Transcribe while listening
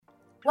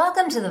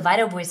Welcome to the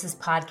Vital Voices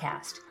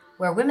podcast,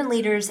 where women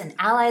leaders and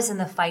allies in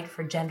the fight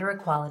for gender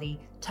equality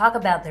talk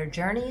about their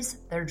journeys,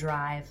 their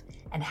drive,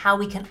 and how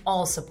we can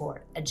all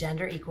support a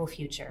gender-equal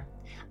future.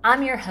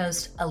 I'm your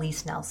host,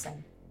 Elise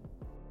Nelson.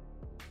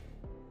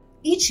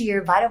 Each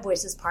year, Vital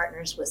Voices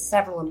partners with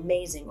several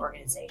amazing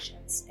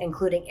organizations,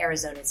 including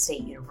Arizona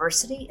State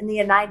University and the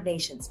United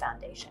Nations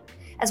Foundation,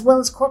 as well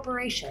as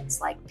corporations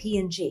like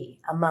P&G,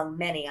 among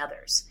many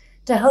others,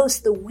 to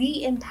host the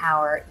We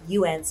Empower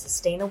UN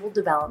Sustainable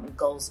Development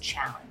Goals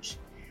Challenge.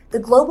 The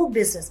global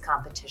business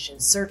competition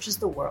searches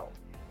the world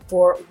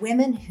for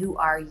women who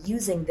are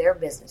using their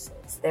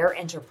businesses, their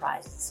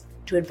enterprises,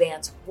 to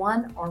advance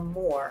one or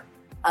more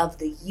of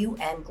the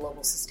UN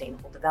Global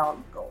Sustainable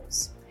Development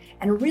Goals,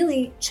 and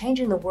really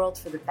changing the world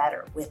for the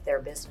better with their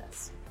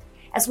business.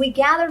 As we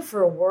gathered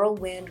for a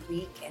whirlwind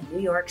week in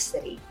New York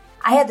City,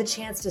 I had the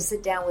chance to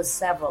sit down with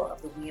several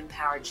of the We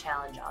Empower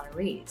Challenge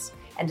honorees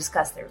and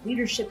discuss their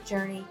leadership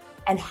journey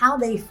and how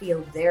they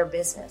feel their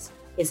business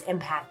is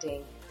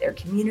impacting their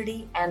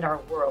community and our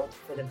world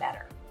for the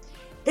better.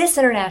 This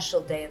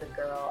International Day of the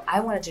Girl, I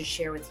wanted to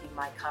share with you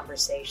my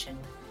conversation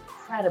with an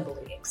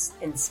incredibly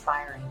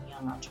inspiring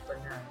young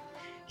entrepreneur.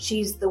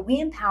 She's the We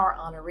Empower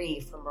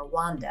honoree from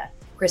Rwanda,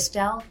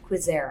 Christelle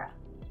Kwizera.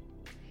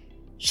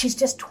 She's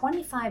just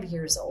 25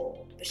 years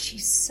old, but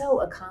she's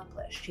so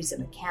accomplished. She's a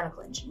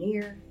mechanical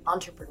engineer,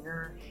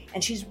 entrepreneur,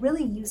 and she's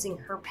really using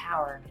her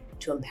power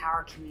to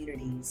empower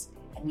communities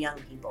and young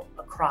people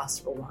across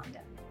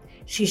Rwanda.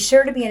 She's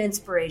sure to be an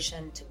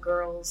inspiration to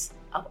girls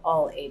of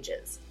all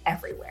ages,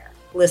 everywhere.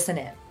 Listen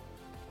in.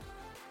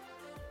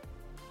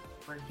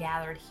 We're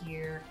gathered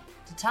here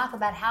to talk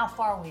about how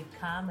far we've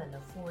come in the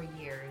 4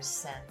 years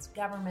since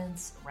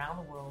governments around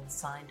the world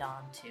signed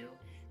on to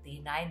the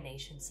United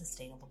Nations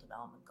Sustainable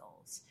Development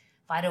Goals.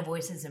 Vital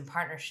Voices, in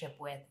partnership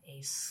with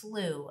a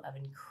slew of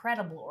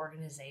incredible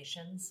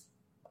organizations,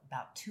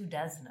 about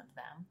 24 of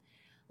them,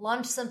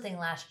 launched something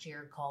last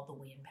year called the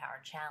We Empower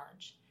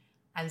Challenge.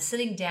 I'm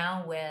sitting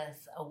down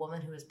with a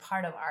woman who is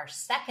part of our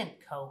second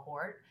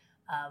cohort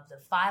of the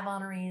 5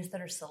 honorees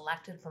that are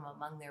selected from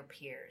among their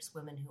peers,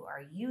 women who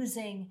are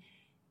using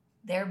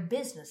their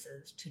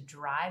businesses to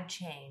drive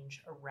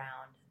change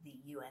around the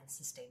UN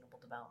Sustainable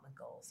Development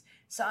Goals.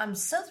 So I'm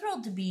so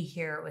thrilled to be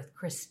here with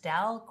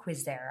Christelle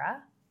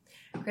Kwizera.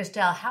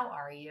 Christelle, how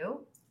are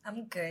you?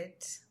 I'm good.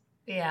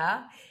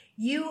 Yeah.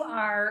 You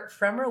are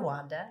from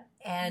Rwanda,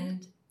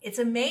 and it's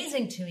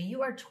amazing to me.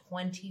 You are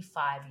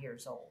 25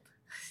 years old.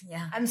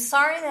 Yeah. I'm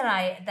sorry that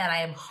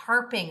I am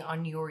harping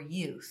on your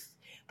youth,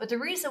 but the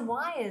reason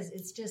why is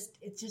it's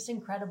just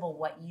incredible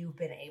what you've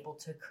been able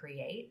to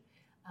create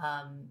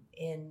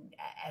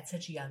at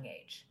such a young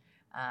age,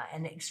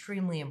 and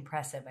extremely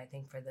impressive, I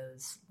think, for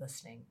those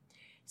listening.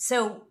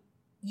 So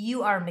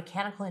you are a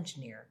mechanical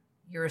engineer,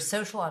 you're a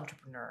social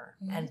entrepreneur,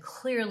 and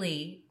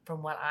clearly,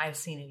 from what I've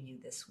seen of you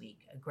this week,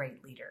 a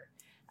great leader.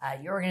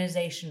 Your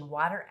organization,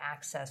 Water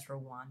Access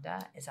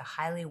Rwanda, is a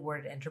highly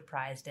awarded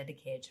enterprise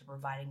dedicated to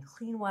providing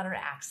clean water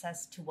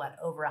access to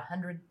over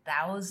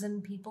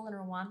 100,000 people in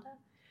Rwanda.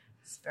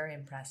 It's very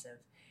impressive.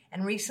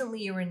 And recently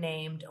you were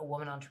named a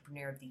Woman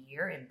Entrepreneur of the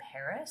Year in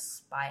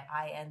Paris by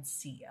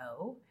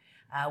INCO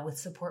with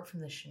support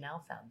from the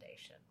Chanel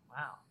Foundation.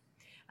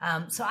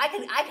 Wow. So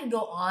I could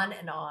go on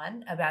and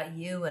on about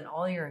you and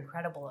all your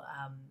incredible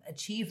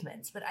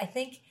achievements, but I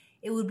think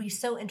it would be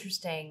so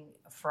interesting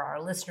for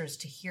our listeners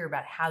to hear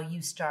about how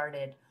you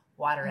started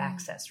Water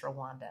Access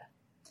Rwanda.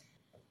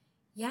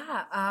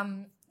 Yeah.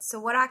 So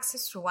Water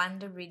Access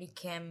Rwanda really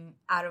came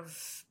out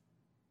of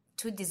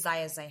 2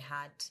 desires I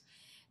had.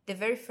 The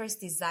very first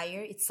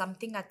desire, it's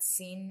something I'd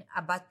seen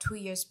about 2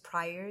 years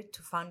prior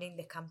to founding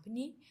the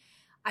company.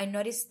 I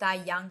noticed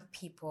that young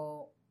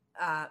people,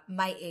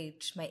 my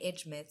age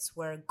mates,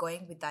 were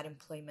going without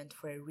employment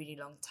for a really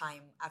long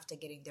time after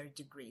getting their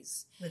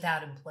degrees.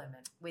 Without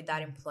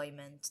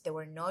employment. There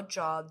were no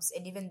jobs,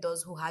 and even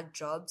those who had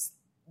jobs,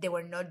 there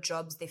were no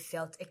jobs they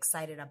felt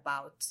excited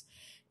about.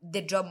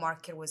 The job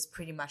market was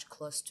pretty much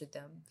closed to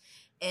them.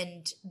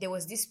 And there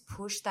was this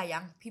push that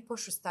young people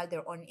should start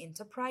their own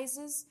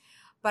enterprises.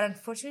 But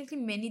unfortunately,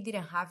 many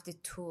didn't have the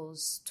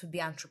tools to be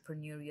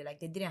entrepreneurial. Like,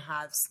 they didn't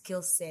have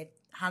skill set,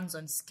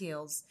 hands-on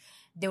skills.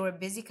 They were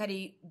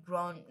basically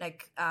grown,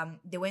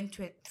 they went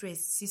through a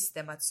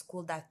system at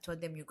school that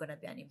told them you're going to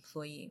be an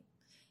employee.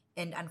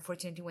 And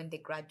unfortunately, when they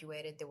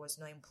graduated, there was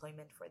no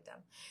employment for them.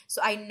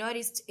 So I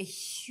noticed a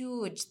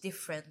huge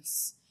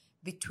difference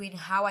between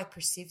how I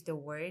perceived the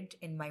word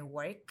in my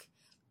work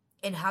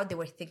and how they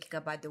were thinking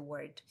about the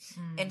word.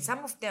 And some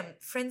of them,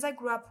 friends I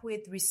grew up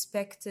with,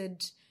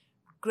 respected,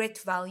 great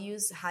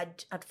values,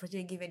 had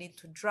unfortunately given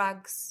into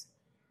drugs,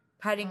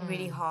 partying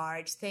really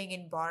hard, staying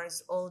in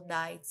bars all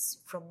nights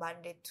from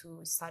Monday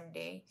to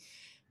Sunday.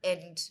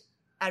 And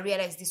I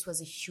realized this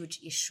was a huge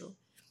issue.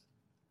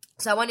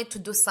 So I wanted to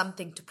do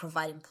something to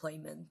provide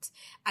employment.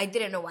 I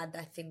didn't know what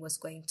that thing was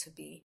going to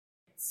be.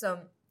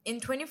 So in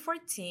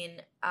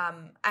 2014,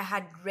 I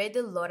had read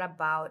a lot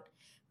about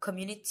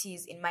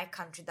communities in my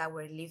country that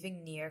were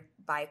living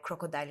nearby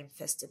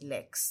crocodile-infested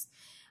lakes.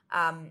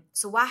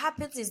 So what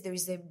happens is there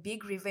is a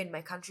big river in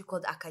my country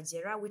called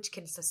Akagera, which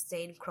can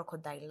sustain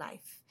crocodile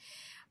life.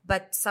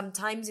 But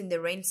sometimes in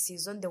the rain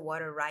season, the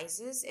water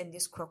rises and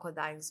these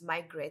crocodiles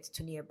migrate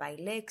to nearby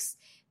lakes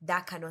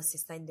that cannot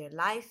sustain their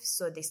life.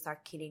 So they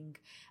start killing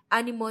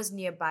animals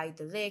nearby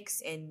the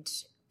lakes and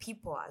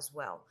people as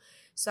well.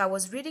 So I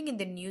was reading in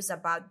the news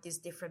about these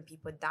different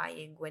people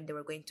dying when they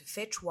were going to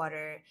fetch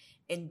water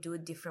and do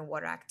different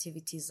water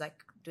activities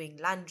like doing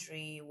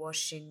laundry,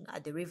 washing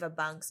at the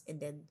riverbanks,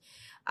 and then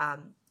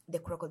the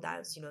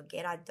crocodiles,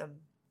 get at them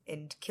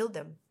and kill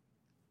them.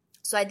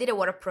 So I did a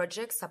water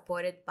project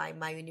supported by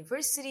my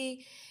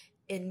university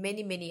and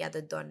many, many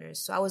other donors.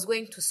 So I was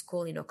going to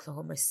school in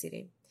Oklahoma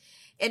City.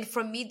 And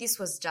for me, this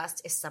was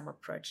just a summer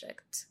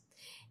project.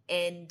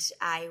 And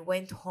I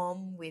went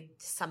home with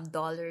some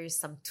dollars,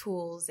 some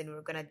tools, and we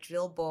were going to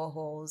drill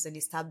boreholes and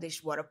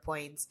establish water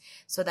points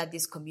so that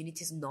these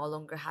communities no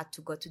longer had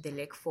to go to the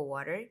lake for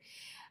water.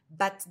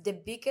 But the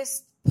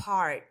biggest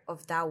part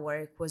of that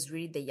work was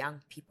really the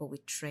young people we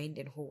trained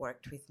and who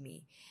worked with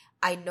me.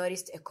 I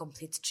noticed a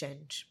complete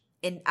change.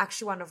 And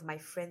actually, one of my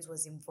friends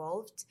was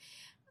involved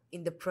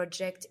in the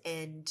project.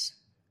 And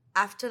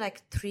after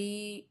like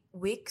 3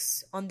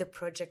 weeks on the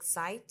project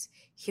site,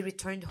 he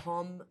returned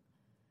home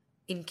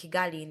in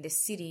Kigali, in the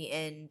city,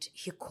 and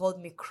he called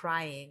me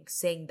crying,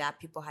 saying that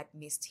people had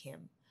missed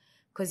him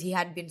because he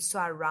had been so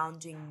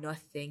around doing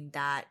nothing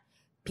that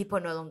people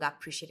no longer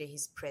appreciated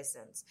his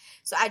presence.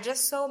 So I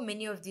just saw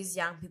many of these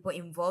young people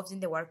involved in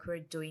the work we're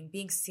doing,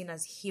 being seen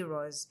as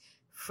heroes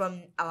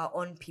from our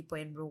own people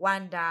in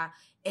Rwanda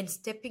and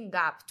stepping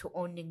up to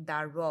owning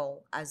that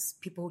role as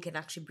people who can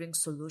actually bring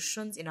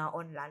solutions in our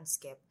own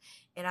landscape.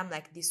 And I'm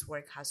like, this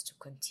work has to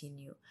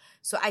continue.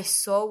 So I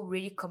saw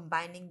really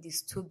combining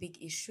these two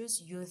big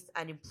issues, youth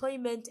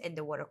unemployment and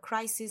the water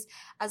crisis,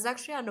 as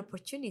actually an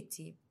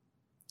opportunity.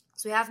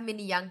 So we have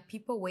many young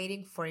people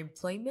waiting for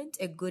employment,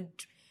 a good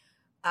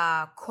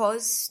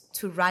cause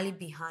to rally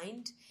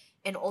behind,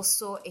 and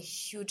also a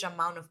huge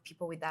amount of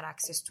people without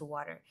access to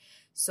water.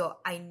 So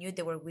I knew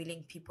there were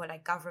willing people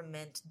like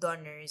government,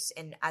 donors,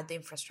 and other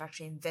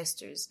infrastructure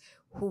investors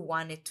who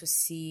wanted to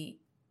see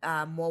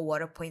more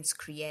water points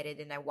created,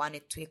 and I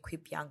wanted to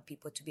equip young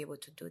people to be able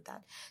to do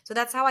that. So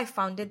that's how I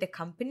founded the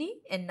company,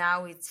 and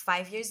now it's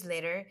 5 years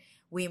later.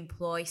 We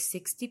employ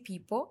 60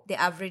 people. The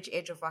average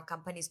age of our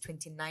company is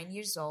 29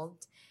 years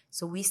old.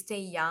 So we stay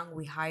young,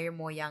 we hire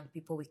more young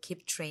people, we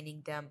keep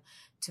training them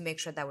to make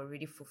sure that we're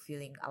really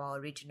fulfilling our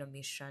original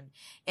mission.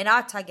 And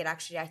our target,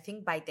 actually, I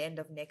think by the end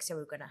of next year,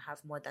 we're going to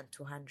have more than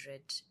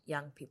 200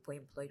 young people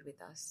employed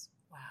with us.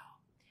 Wow.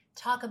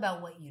 Talk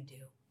about what you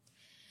do.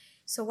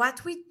 So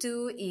what we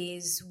do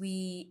is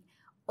we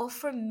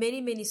offer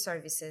many, many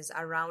services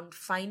around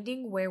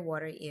finding where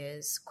water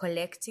is,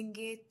 collecting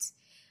it,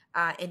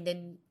 and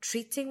then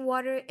treating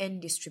water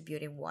and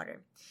distributing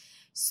water.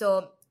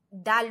 So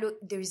there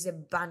is a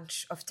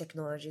bunch of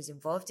technologies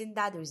involved in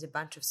that. There is a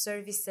bunch of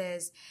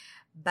services,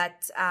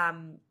 but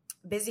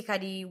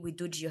basically we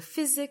do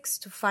geophysics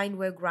to find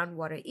where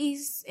groundwater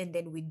is, and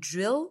then we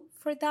drill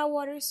for that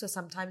water. So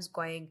sometimes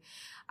going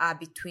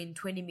between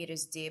 20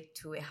 meters deep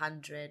to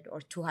 100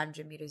 or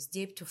 200 meters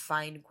deep to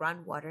find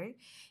groundwater.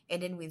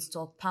 And then we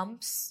install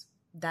pumps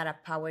that are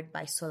powered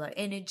by solar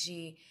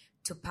energy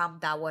to pump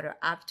that water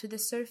up to the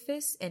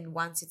surface. And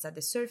once it's at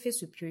the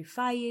surface, we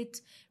purify it,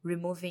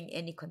 removing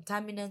any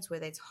contaminants,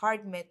 whether it's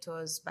hard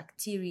metals,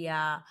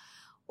 bacteria,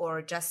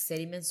 or just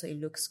sediment, so it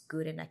looks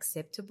good and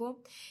acceptable.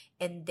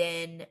 And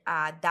then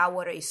that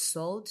water is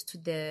sold to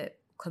the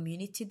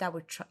community that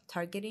we're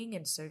targeting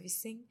and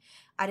servicing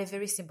at a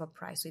very simple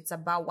price. So it's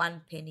about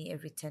 1 penny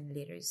every 10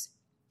 liters.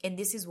 And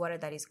this is water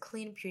that is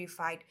clean,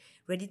 purified,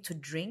 ready to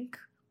drink,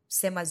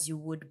 same as you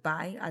would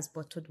buy as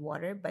bottled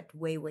water, but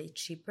way, way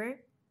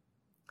cheaper.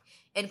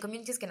 And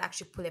communities can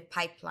actually pull a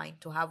pipeline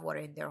to have water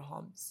in their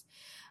homes.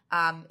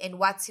 And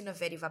what's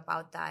innovative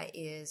about that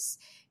is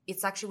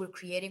it's actually we're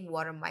creating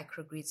water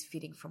microgrids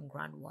feeding from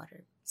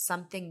groundwater,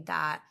 something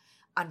that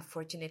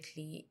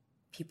unfortunately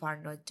people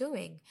are not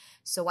doing.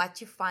 So what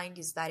you find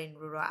is that in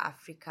rural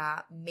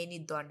Africa, many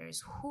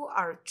donors who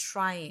are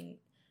trying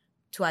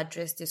to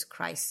address this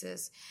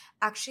crisis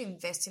actually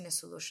invest in a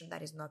solution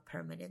that is not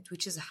permanent,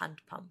 which is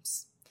hand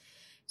pumps.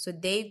 So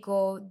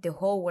the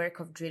whole work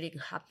of drilling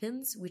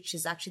happens, which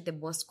is actually the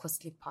most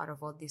costly part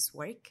of all this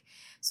work.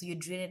 So you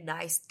drill a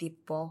nice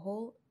deep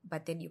borehole,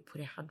 but then you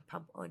put a hand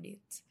pump on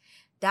it.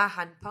 That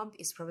hand pump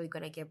is probably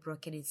going to get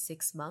broken in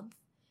 6 months.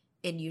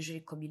 And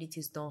usually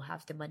communities don't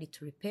have the money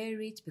to repair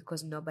it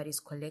because nobody's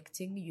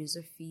collecting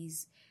user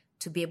fees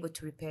to be able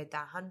to repair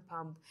that hand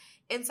pump.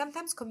 And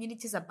sometimes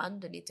communities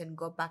abandon it and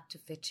go back to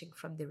fetching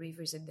from the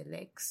rivers and the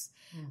lakes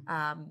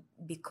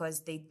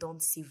because they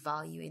don't see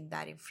value in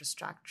that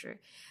infrastructure.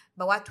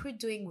 But what we're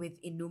doing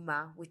with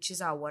Inuma, which is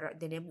our water,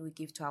 the name we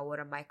give to our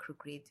water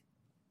microgrid,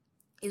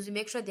 is we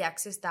make sure they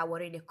access that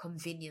water in a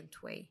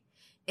convenient way.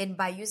 And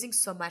by using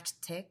so much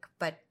tech,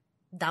 but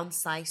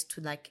downsized to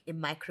like a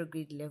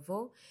microgrid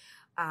level,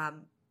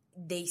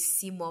 they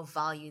see more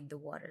value in the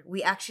water.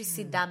 We actually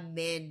see that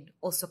men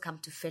also come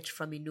to fetch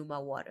from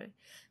Inuma water,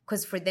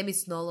 because for them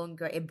it's no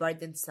longer a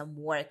burdensome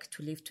work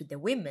to leave to the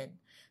women.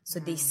 So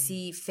they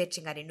see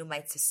fetching at Inuma,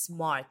 it's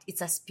smart,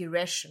 it's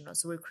aspirational.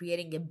 So we're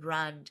creating a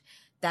brand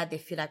that they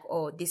feel like,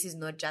 oh, this is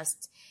not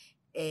just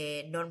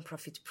a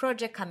non-profit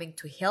project coming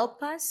to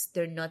help us.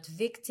 They're not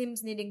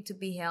victims needing to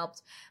be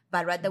helped,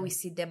 but rather we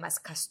see them as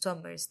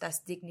customers. That's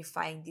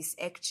dignifying this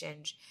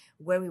exchange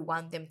where we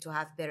want them to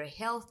have better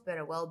health,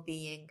 better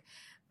well-being,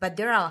 but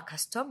they're our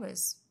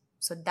customers.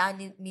 So that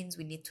means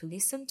we need to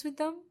listen to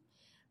them,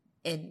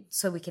 and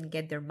so we can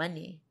get their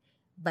money.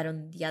 But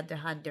on the other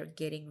hand, they're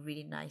getting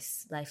really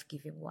nice,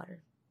 life-giving water.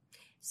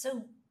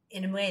 So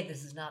in a way,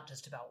 this is not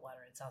just about water.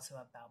 It's also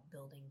about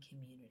building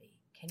community.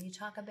 Can you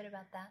talk a bit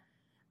about that?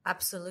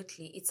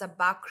 Absolutely. It's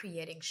about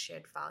creating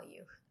shared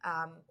value.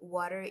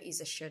 Water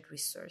is a shared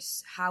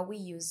resource. How we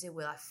use it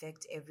will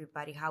affect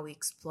everybody. How we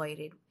exploit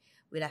it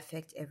will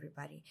affect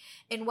everybody.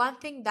 And one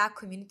thing that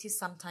communities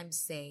sometimes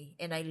say,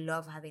 and I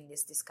love having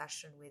this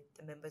discussion with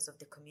the members of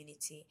the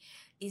community,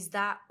 is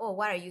that, oh,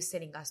 why are you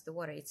selling us the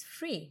water? It's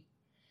free.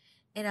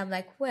 And I'm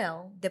like,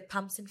 well, the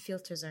pumps and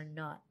filters are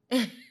not.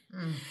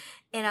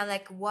 And I'm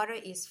like, water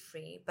is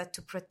free, but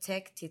to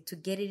protect it, to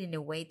get it in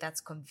a way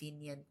that's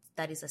convenient,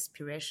 that is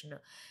aspirational,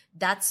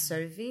 that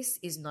service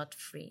is not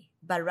free,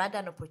 but rather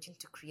an opportunity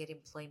to create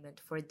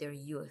employment for their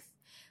youth.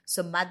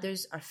 So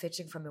mothers are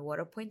fetching from a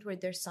water point where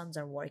their sons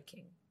are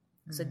working.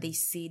 So they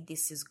see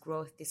this is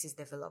growth, this is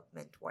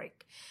development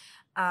work.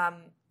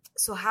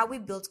 So how we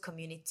build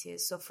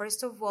communities. So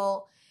first of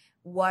all,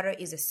 water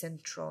is a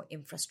central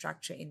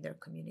infrastructure in their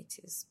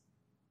communities.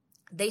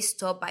 They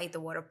stop by the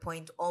water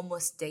point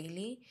almost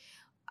daily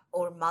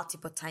or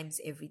multiple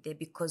times every day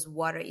because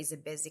water is a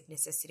basic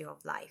necessity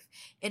of life.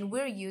 And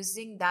we're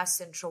using that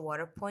central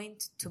water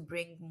point to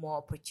bring more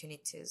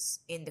opportunities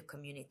in the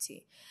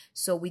community.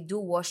 So we do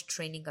wash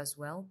training as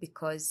well,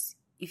 because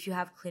if you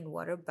have clean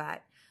water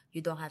but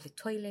you don't have a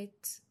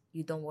toilet,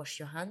 you don't wash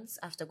your hands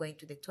after going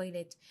to the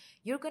toilet,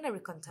 you're going to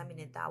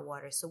recontaminate that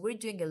water. So we're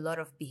doing a lot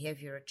of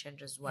behavioral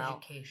change as well.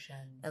 Education.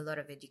 A lot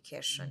of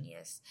education,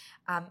 yes.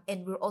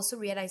 And we're also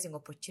realizing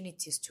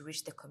opportunities to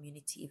reach the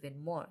community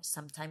even more,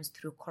 sometimes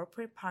through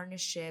corporate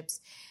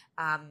partnerships,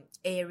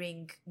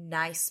 airing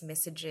nice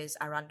messages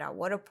around our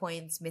water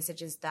points,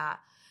 messages that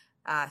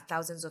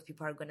thousands of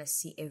people are going to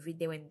see every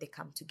day when they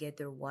come to get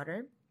their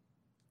water.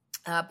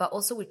 But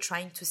also we're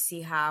trying to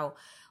see how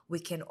we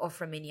can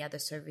offer many other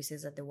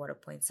services at the water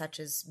point, such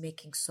as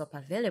making soap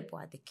available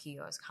at the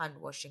kiosk, hand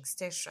washing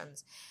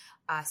stations,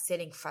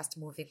 selling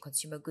fast-moving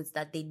consumer goods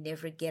that they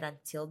never get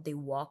until they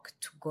walk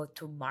to go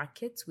to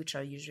markets, which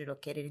are usually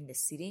located in the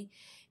city,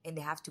 and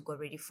they have to go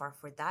really far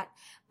for that.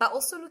 But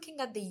also looking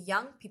at the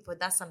young people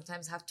that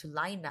sometimes have to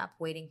line up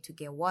waiting to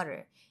get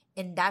water.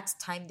 And that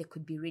time they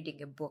could be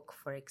reading a book,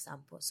 for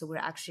example. So we're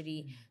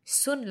actually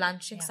soon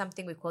launching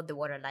something we call the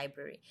Water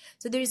Library.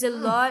 So there is a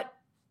lot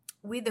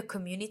with the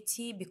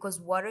community, because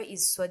water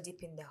is so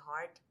deep in the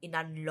heart. It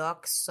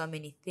unlocks so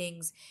many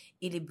things.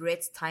 It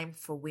liberates time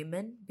for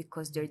women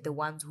because they're the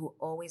ones who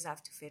always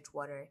have to fetch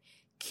water.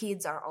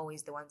 Kids are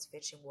always the ones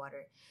fetching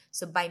water.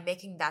 So by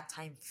making that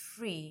time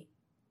free,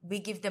 we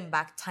give them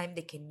back time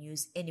they can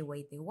use any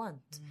way they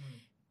want.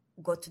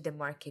 Go to the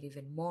market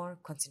even more,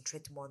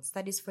 concentrate more on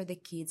studies for the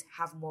kids,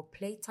 have more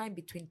playtime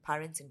between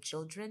parents and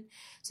children.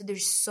 So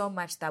there's so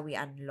much that we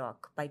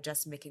unlock by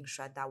just making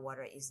sure that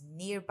water is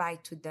nearby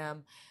to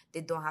them.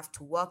 They don't have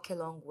to walk a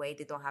long way.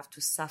 They don't have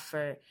to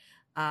suffer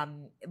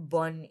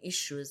bone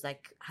issues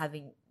like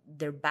having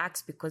their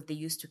backs because they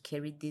used to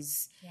carry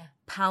these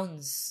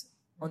pounds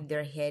on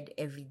their head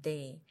every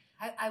day.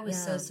 I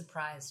was so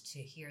surprised to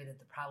hear that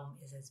the problem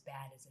is as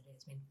bad as it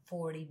is. I mean,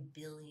 40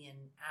 billion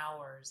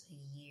hours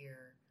a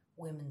year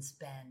women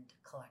spend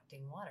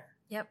collecting water.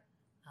 Yep.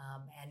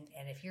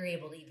 And if you're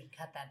able to even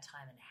cut that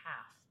time in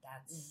half,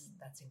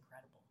 that's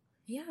incredible.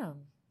 Yeah.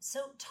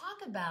 So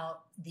talk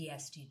about the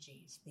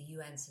SDGs, the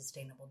UN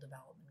Sustainable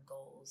Development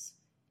Goals.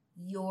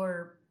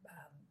 Your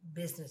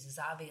business is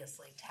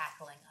obviously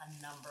tackling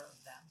a number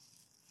of them.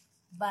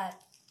 But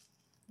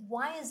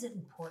why is it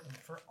important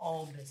for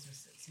all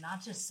businesses,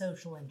 not just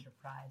social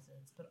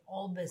enterprises, but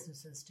all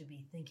businesses to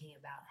be thinking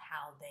about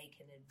how they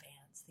can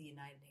advance the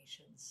United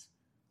Nations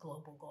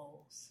global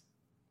goals?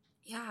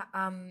 Yeah,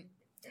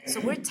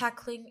 so we're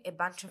tackling a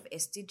bunch of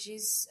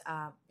SDGs,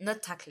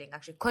 not tackling,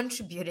 actually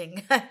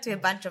contributing to a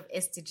bunch of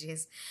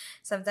SDGs.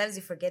 Sometimes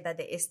you forget that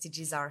the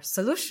SDGs are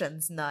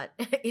solutions, not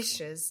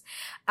issues.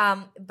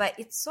 But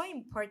it's so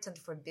important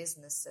for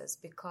businesses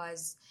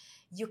because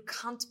you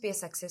can't be a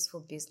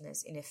successful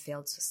business in a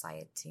failed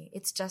society.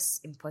 It's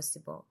just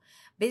impossible.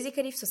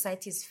 Basically, if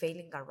society is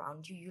failing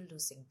around you, you're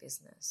losing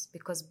business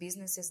because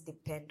businesses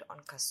depend on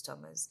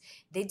customers.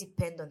 They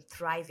depend on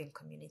thriving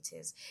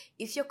communities.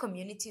 If your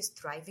community is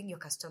thriving, your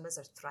customers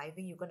are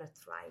thriving, you're going to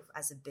thrive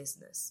as a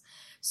business.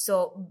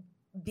 So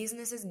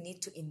businesses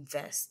need to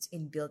invest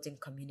in building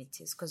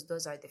communities because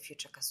those are the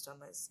future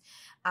customers.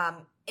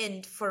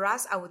 And for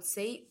us, I would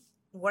say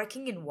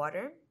working in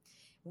water,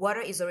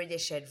 Water is already a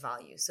shared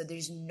value, so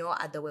there's no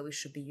other way we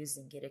should be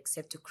using it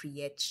except to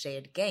create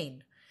shared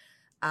gain.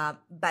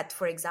 But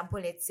for example,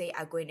 let's say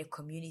I go in a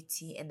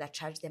community and I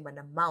charge them an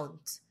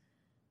amount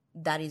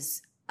that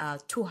is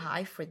too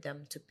high for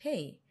them to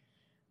pay.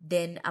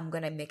 Then I'm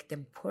going to make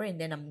them poor, and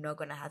then I'm not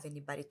going to have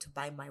anybody to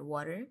buy my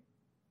water.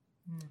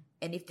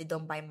 And if they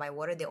don't buy my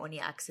water, they only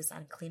access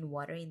unclean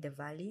water in the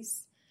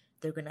valleys.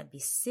 They're going to be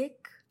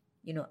sick.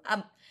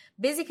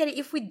 Basically,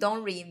 if we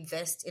don't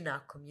reinvest in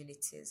our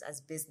communities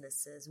as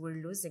businesses, we're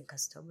losing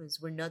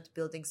customers. We're not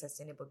building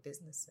sustainable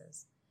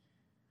businesses.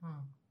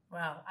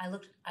 Wow.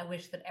 I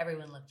wish that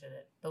everyone looked at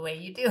it the way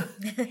you do.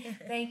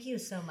 Thank you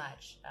so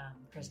much,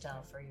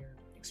 Christelle, for your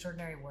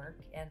extraordinary work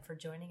and for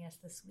joining us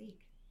this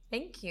week.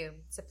 Thank you.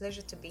 It's a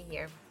pleasure to be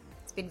here.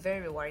 It's been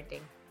very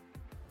rewarding.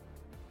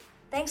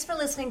 Thanks for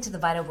listening to the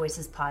Vital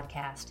Voices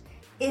podcast.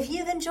 If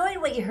you've enjoyed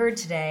what you heard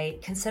today,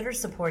 consider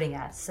supporting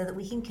us so that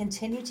we can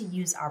continue to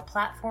use our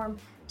platform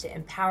to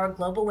empower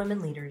global women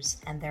leaders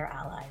and their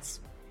allies.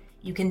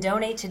 You can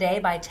donate today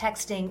by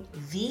texting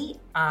VITAL,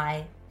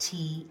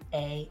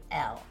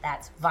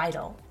 that's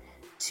vital,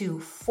 to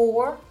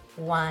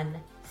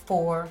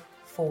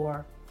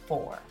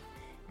 41444.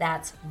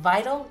 That's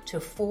vital to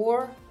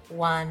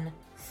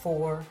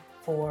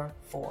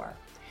 41444.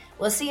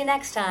 We'll see you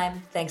next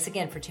time. Thanks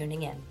again for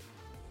tuning in.